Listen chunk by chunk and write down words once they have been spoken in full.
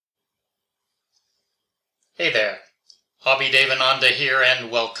Hey there, Abhidevananda here, and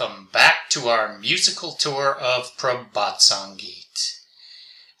welcome back to our musical tour of Prabhat Sangeet.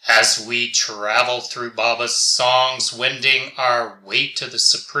 As we travel through Baba's songs, wending our way to the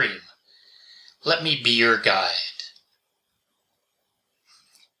Supreme, let me be your guide.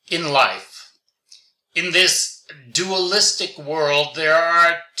 In life, in this dualistic world, there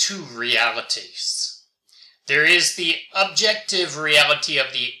are two realities. There is the objective reality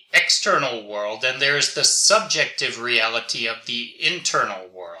of the external world, and there is the subjective reality of the internal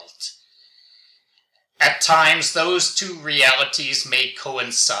world. At times, those two realities may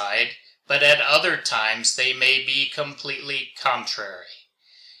coincide, but at other times they may be completely contrary.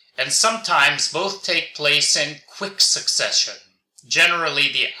 And sometimes both take place in quick succession, generally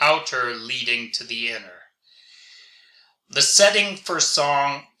the outer leading to the inner. The setting for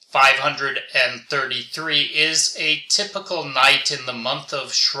song 533 is a typical night in the month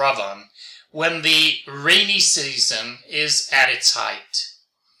of Shravan, when the rainy season is at its height.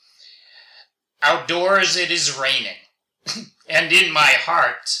 Outdoors it is raining, and in my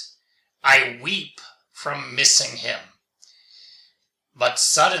heart I weep from missing him. But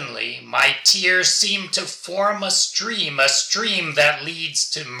suddenly my tears seem to form a stream that leads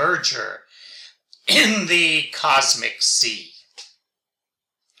to merger in the cosmic sea.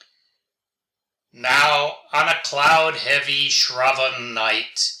 Now, on a cloud-heavy Shravan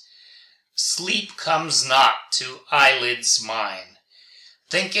night, sleep comes not to eyelids mine.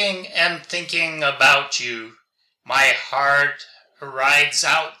 Thinking and thinking about you, my heart rides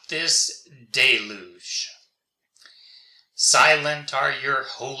out this deluge. Silent are your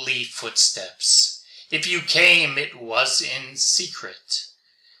holy footsteps. If you came, it was in secret.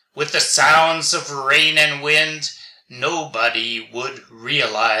 With the sounds of rain and wind, nobody would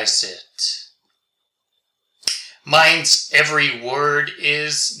realize it. Mine's every word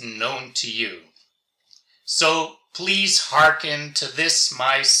is known to you. So please hearken to this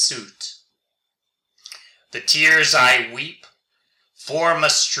my suit. The tears I weep form a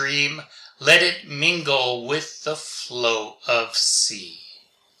stream, let it mingle with the flow of sea.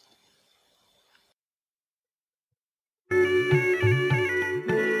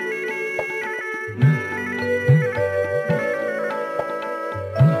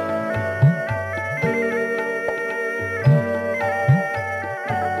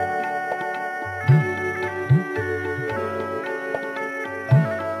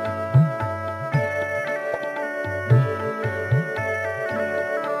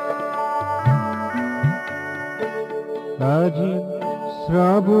 আজি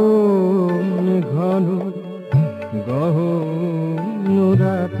শ্রাবণ ঘন গহন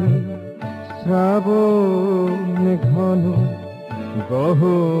রাতে শ্রাবণ ঘন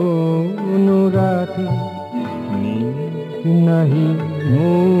গহন রাতে নীত নাহি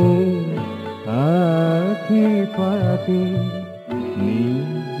মোর আখি পাতে নীত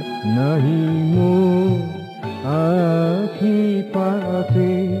নাহি মোর আখি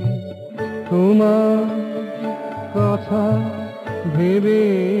পাতে তোমার কথা ভেবে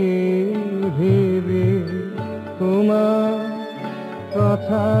ভেবে তোমার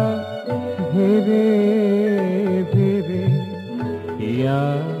কথা ভেবে ভেবে ইয়া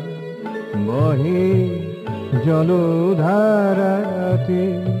বহে জলধারাতে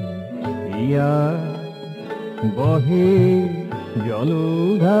ইয়া বহে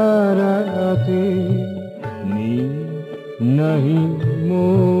জলধারাতে নাহি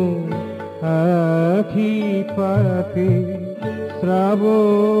মোর আখি পাতে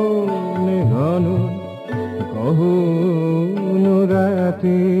শ্রাবণ ঘন গহন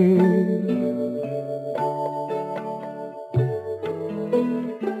রাতে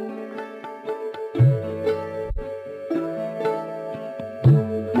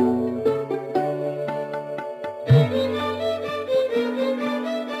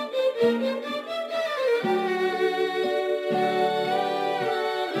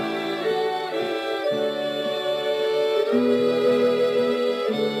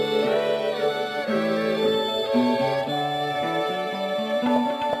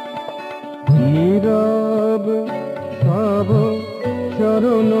নীরব সব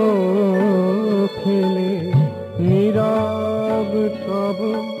চরণ খেলে নীরব সব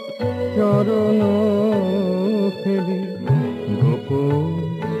চরণ খেলে গোপন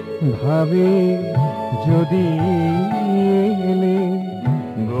ভাবে যদি এলে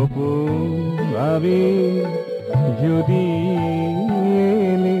গোপন ভাবে যদি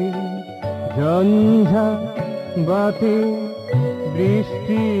এলে ঝঞ্ঝা বাতে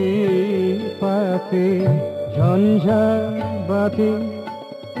বৃষ্টি পাতে ঝঞ্ঝা বাতে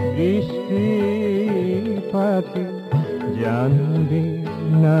বৃষ্টি পাতে জানবে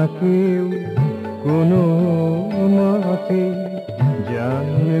না কেউ কোনো মতে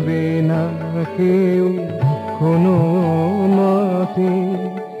জানবে না কেউ কোনো মতে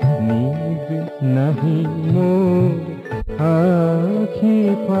নিদ নাহি মোর আখি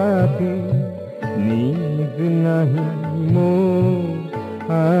পাতে নিদ নাহি মোর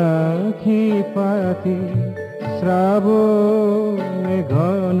আখি পাতে শ্রাবণে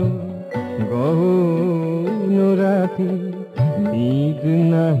ঘন গহন রাতে নিদ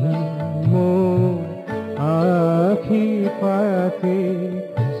নাহি মোর আখি পাতে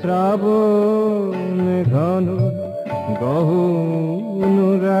শ্রাবণে ঘন গহন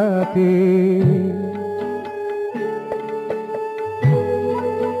রাতে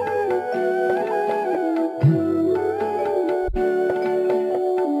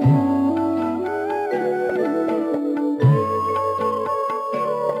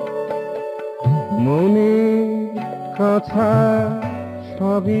মনে কথা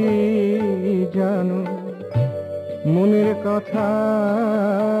সবই জানো মনের কথা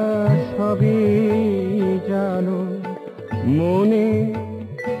সবই জানো মনে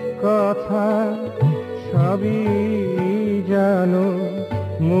কথা সবই জানো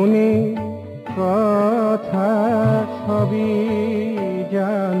মনে কথা সবই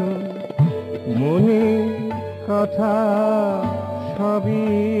জানো মনে কথা সবই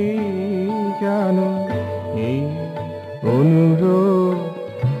জানো এই অনুরোধ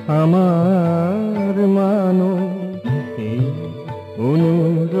আমার মানো এই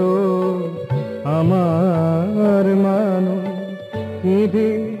অনুরোধ আমার মানো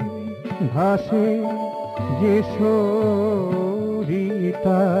কেঁদে ভাসে যে সরিতা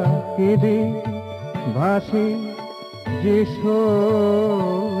কেঁদে ভাসে যে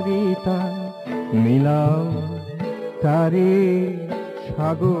সরিতা মিলাও তারে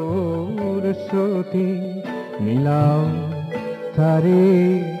সাগর স্রোতে মিলাও তারে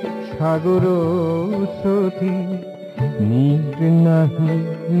সাগর স্রোতে নিদ নাহি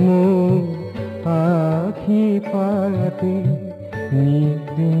মোর আখি পাতে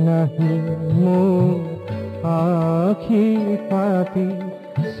নিদ নাহি মোর আখি পাতে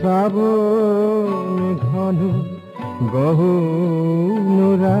শ্রাবণ ঘন গহন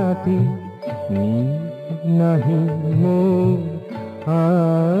রাতে নিদ নাহি মোর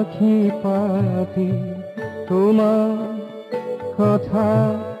আখি পাতে তোমার কথা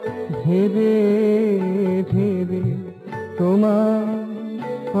ভেবে ভেবে তোমার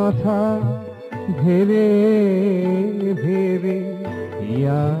কথা ভেবে ভেবে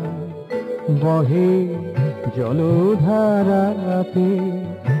ইয়া বহে জলধারাতে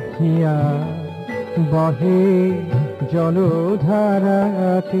হিয়া বহে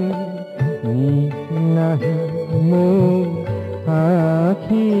জলধারাতে নিদ নাহি মোর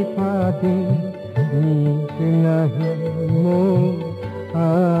আখি পাতে নিদ নাহি মোর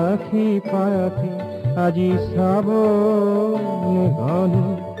আখি পাতে আজি শ্রাবণ ঘন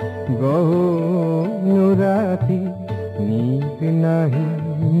গহন রাতে নিদ নাহি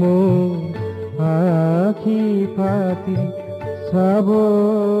মোর আখি পাতে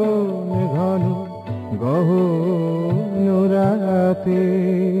শ্রাবণ ঘন